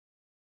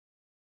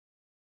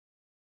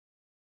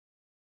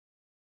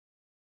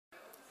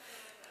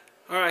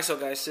Alright, so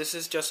guys, this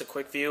is just a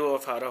quick view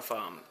of how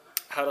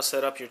to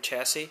set up your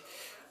chassis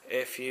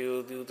if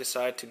you do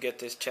decide to get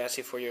this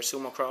chassis for your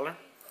Sumo crawler.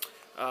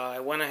 I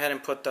went ahead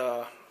and put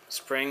the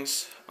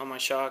springs on my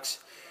shocks.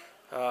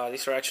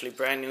 These are actually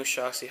brand new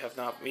shocks. They have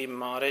not been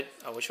modded.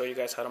 I will show you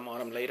guys how to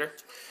mod them later.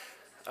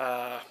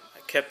 I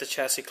kept the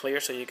chassis clear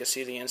so you can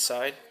see the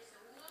inside.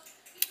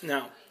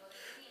 Now,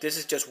 this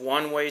is just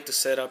one way to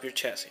set up your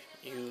chassis.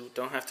 You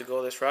don't have to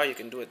go this route. You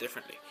can do it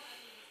differently.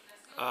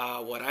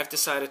 What I've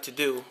decided to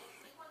do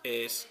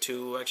is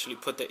to actually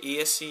put the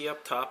ESC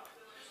up top,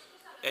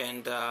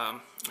 and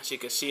as you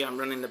can see, I'm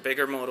running the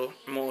bigger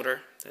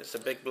motor. There's the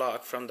big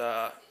block from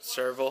the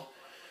servo,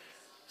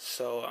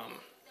 so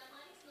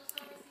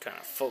kind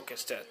of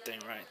focus that thing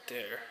right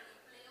there.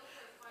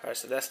 Alright,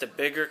 so that's the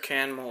bigger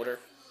can motor.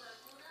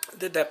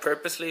 Did that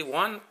purposely.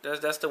 One,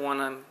 that's the one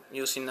I'm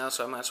using now,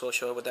 so I might as well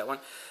show it with that one.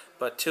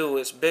 But two,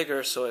 it's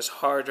bigger, so it's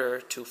harder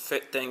to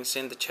fit things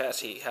in the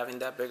chassis having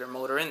that bigger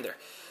motor in there.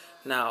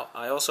 Now,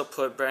 I also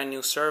put brand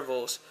new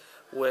servos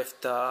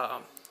with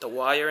the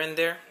wire in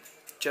there,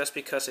 just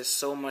because it's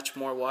so much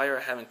more wire.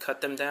 I haven't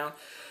cut them down,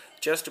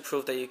 just to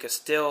prove that you can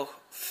still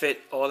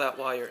fit all that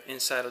wire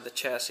inside of the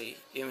chassis,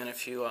 even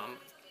if you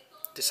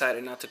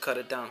decided not to cut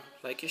it down,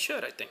 like you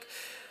should, I think.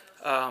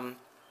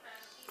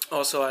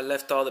 Also, I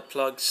left all the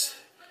plugs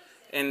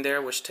in there,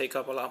 which take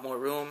up a lot more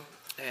room,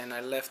 and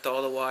I left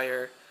all the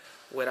wire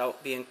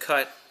without being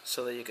cut,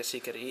 so that you can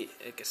see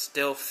it can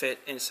still fit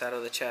inside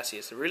of the chassis.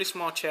 It's a really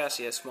small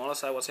chassis, as small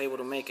as I was able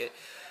to make it,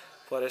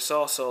 but it's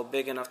also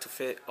big enough to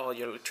fit all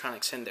your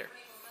electronics in there.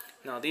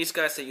 Now, these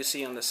guys that you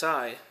see on the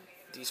side,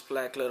 these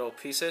black little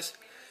pieces,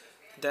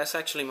 that's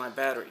actually my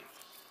battery.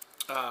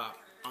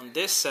 On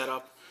this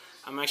setup,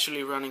 I'm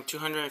actually running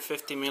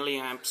 250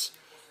 milliamps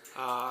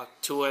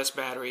 2S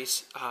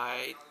batteries.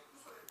 I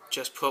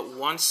just put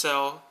one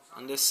cell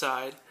on this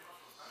side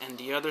and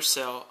the other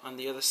cell on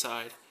the other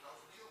side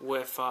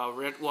with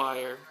red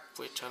wire,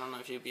 which I don't know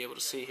if you'll be able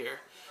to see here,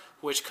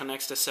 which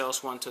connects the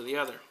cells one to the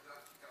other.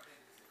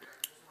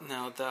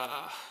 Now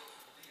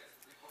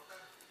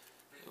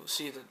you'll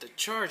see that the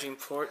charging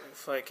port,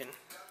 if I can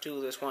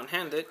do this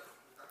one-handed,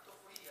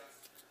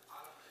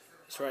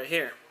 it's right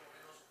here.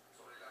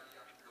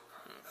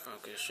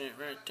 Focus it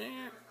right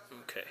there.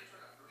 Okay.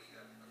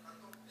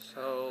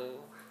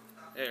 So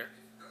there,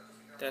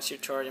 that's your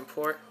charging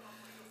port.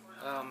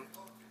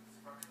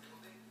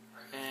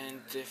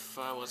 And if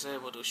I was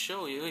able to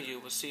show you, you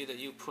will see that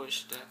you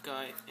push that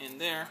guy in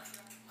there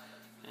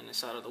and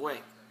it's out of the way.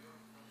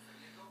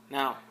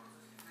 Now,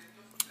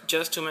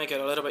 just to make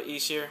it a little bit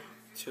easier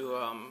to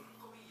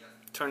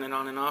turn it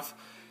on and off,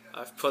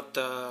 I've put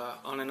the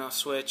on and off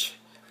switch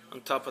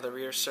on top of the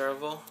rear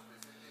servo,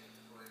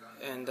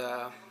 and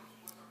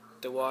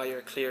the wire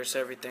clears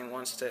everything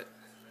once the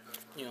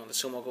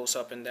Sumo goes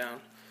up and down,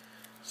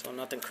 so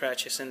nothing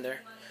crashes in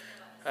there.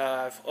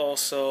 I've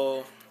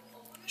also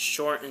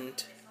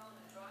shortened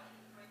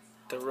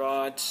the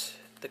rods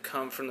that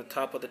come from the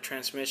top of the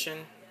transmission.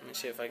 Let me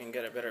see if I can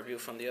get a better view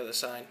from the other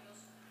side.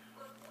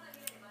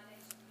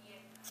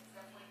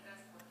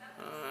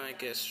 I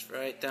guess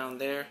right down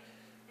there,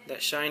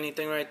 that shiny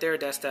thing right there,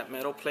 that's that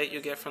metal plate you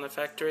get from the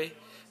factory.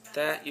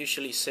 That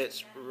usually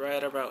sits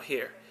right about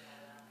here.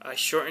 I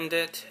shortened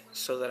it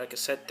so that I could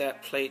set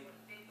that plate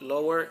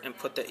lower and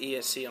put the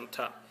ESC on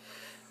top.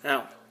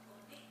 Now,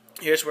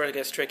 here's where it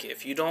gets tricky.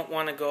 If you don't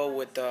want to go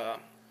with the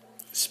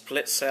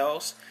split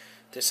cells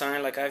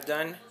design like I've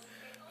done,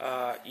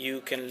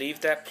 you can leave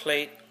that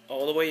plate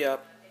all the way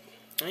up,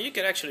 and you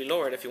could actually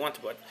lower it if you want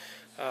to,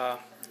 but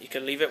you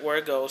can leave it where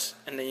it goes,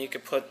 and then you can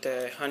put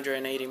the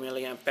 180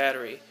 milliamp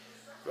battery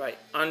right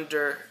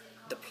under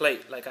the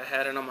plate like I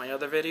had it on my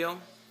other video.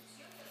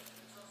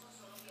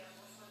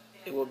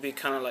 It will be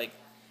kind of like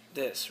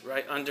this,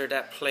 right under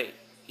that plate.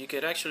 You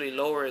could actually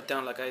lower it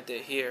down like I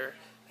did here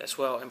as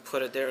well and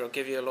put it there. It'll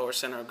give you a lower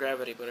center of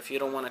gravity, but if you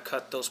don't want to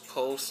cut those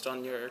posts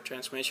on your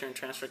transmission and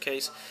transfer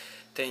case,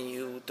 then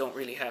you don't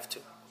really have to.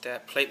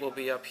 That plate will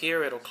be up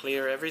here, it'll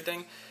clear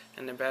everything,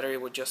 and the battery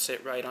will just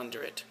sit right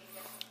under it,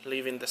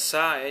 leaving the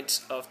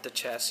sides of the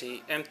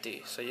chassis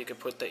empty, so you can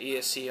put the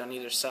ESC on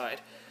either side.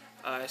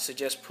 I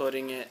suggest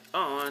putting it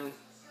on,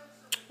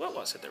 what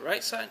was it, the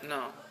right side?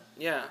 No,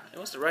 yeah, it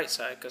was the right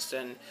side, because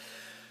then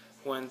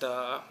when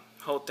the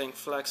whole thing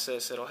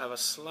flexes, it'll have a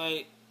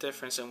slight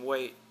difference in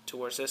weight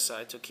towards this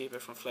side to keep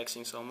it from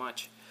flexing so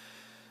much.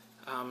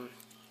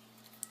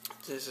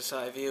 This is a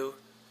side view.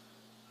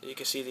 You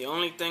can see the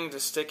only thing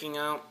that's sticking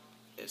out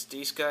is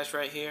these guys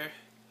right here,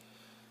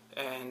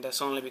 and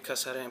that's only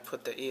because I didn't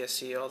put the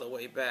ESC all the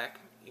way back.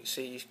 You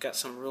see you've got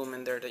some room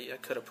in there that I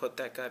could have put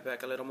that guy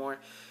back a little more,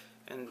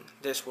 and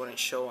this wouldn't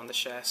show on the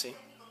chassis.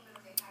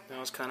 That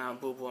was kind of a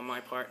boo-boo on my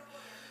part.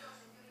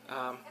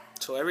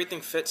 So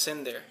everything fits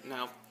in there.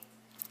 Now,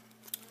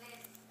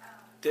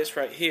 this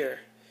right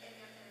here,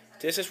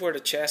 this is where the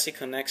chassis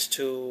connects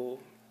to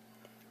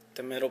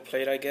the metal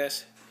plate, I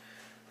guess.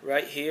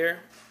 Right here,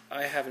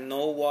 I have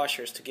no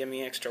washers to give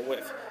me extra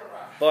width,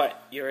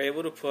 but you're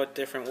able to put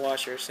different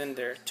washers in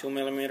there,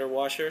 2mm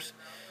washers,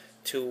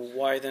 to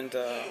widen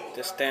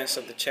the stance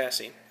of the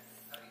chassis.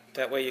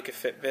 That way you can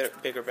fit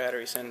bigger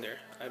batteries in there.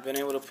 I've been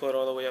able to put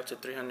all the way up to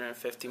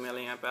 350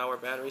 milliamp hour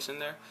batteries in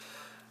there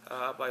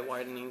by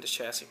widening the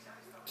chassis.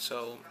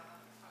 So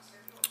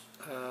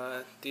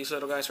these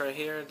little guys right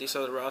here, these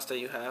are the rods that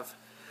you have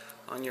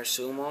on your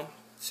Sumo.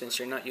 Since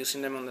you're not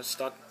using them on the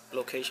stock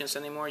locations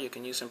anymore, you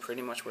can use them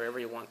pretty much wherever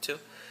you want to.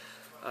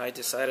 I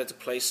decided to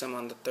place them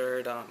on the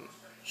third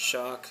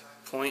shock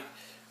point,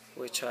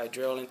 which I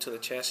drill into the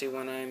chassis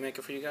when I make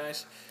it for you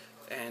guys,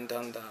 and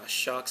on the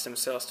shocks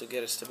themselves to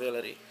get a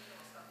stability.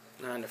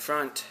 Now in the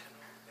front,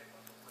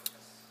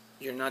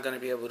 you're not going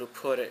to be able to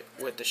put it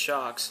with the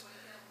shocks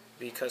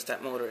because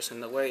that motor is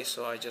in the way,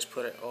 so I just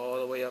put it all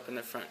the way up in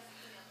the front.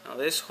 Now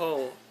this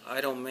hole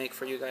I don't make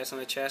for you guys on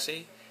the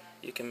chassis.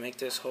 You can make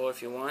this hole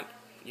if you want.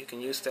 You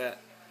can use that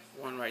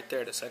one right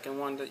there, the second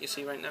one that you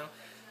see right now.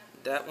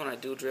 That one I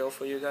do drill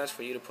for you guys,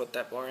 for you to put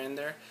that bar in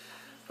there.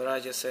 But I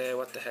just say,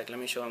 what the heck, let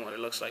me show them what it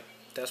looks like.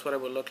 That's what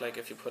it would look like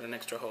if you put an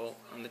extra hole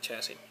on the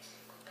chassis.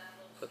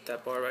 Put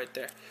that bar right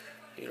there.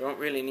 You don't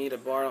really need a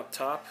bar up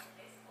top,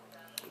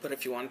 but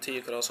if you wanted to,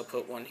 you could also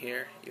put one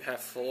here. You have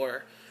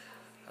 4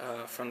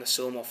 from the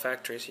Sumo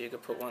factory, so you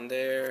could put one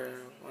there,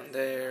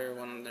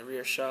 one on the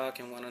rear shock,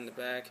 and one on the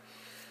back.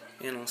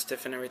 You know,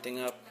 stiffen everything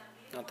up.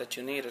 Not that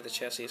you need it, the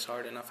chassis is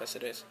hard enough as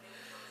it is.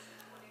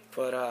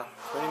 But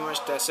pretty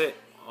much that's it.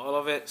 All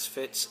of it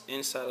fits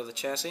inside of the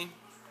chassis.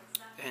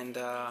 And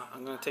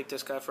I'm going to take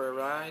this guy for a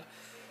ride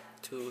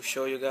to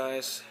show you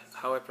guys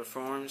how it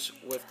performs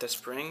with the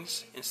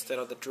springs instead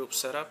of the droop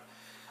setup.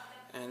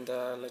 And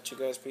let you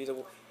guys be the,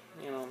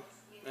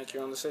 make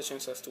your own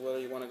decisions as to whether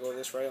you want to go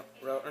this route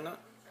or not.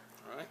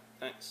 Alright,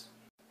 thanks.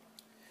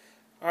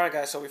 Alright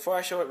guys, so before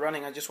I show it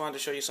running, I just wanted to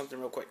show you something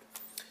real quick.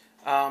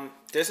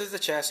 This is the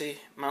chassis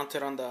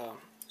mounted on the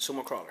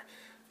Sumo crawler.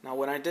 Now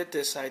when I did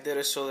this, I did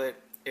it so that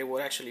it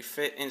would actually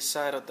fit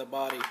inside of the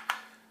body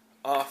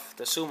of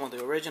the Sumo,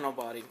 the original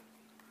body.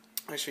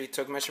 Actually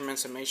took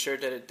measurements and made sure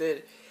that it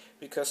did,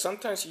 because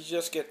sometimes you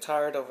just get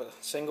tired of a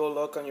single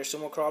look on your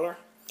Sumo crawler,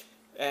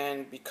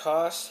 and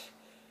because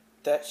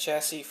that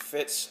chassis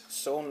fits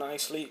so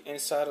nicely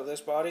inside of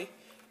this body,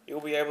 you'll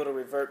be able to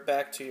revert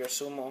back to your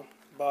Sumo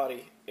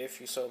body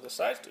if you so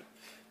decide to.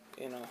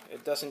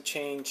 It doesn't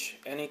change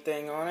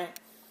anything on it.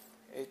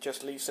 It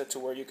just leaves it to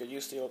where you could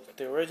use the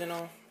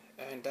original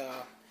and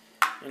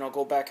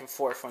go back and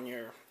forth on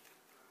your,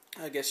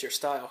 I guess, your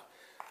style.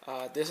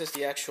 This is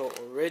the actual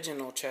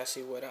original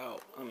chassis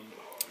without,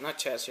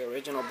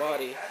 original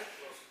body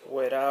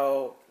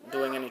without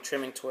doing any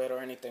trimming to it or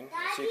anything.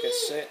 So you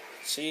can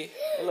see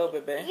a little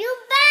bit, babe. You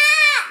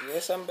back?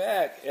 Yes, I'm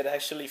back. It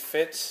actually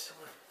fits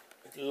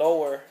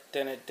lower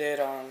than it did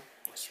on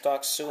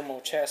stock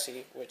Sumo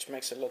chassis, which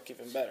makes it look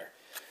even better.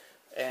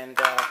 And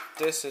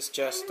this is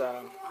just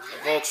a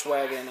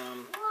Volkswagen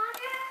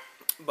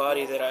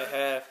body that I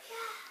have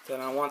that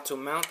I want to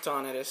mount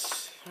on it.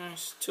 It's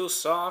too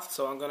soft,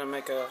 so I'm gonna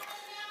make a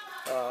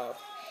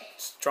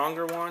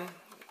stronger one.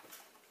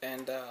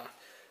 And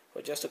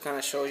but just to kind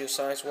of show you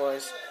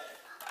size-wise,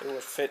 it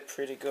would fit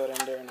pretty good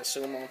in there in the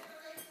Sumo.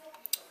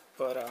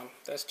 But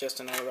that's just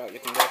another route you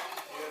can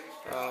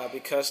go.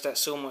 Because that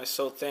Sumo is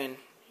so thin,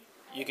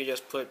 you can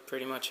just put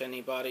pretty much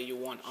any body you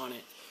want on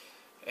it,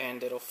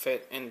 and it'll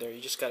fit in there.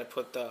 You just got to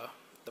put the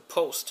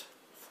post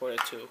for it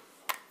to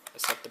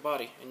accept the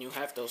body, and you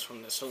have those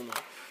from the Sumo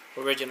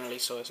originally,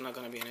 so it's not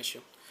going to be an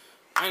issue.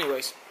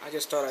 Anyways, I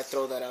just thought I'd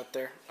throw that out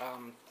there,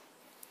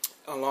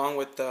 along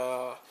with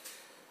the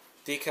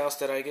decals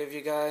that I give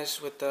you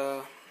guys with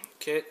the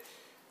kit,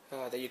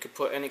 that you could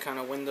put any kind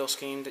of window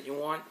scheme that you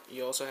want.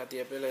 You also have the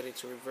ability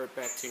to revert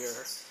back to your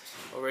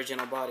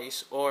original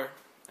bodies or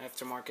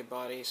aftermarket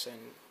bodies and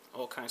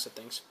all kinds of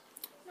things.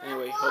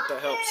 Anyway, hope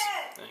that helps.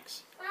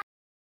 Thanks.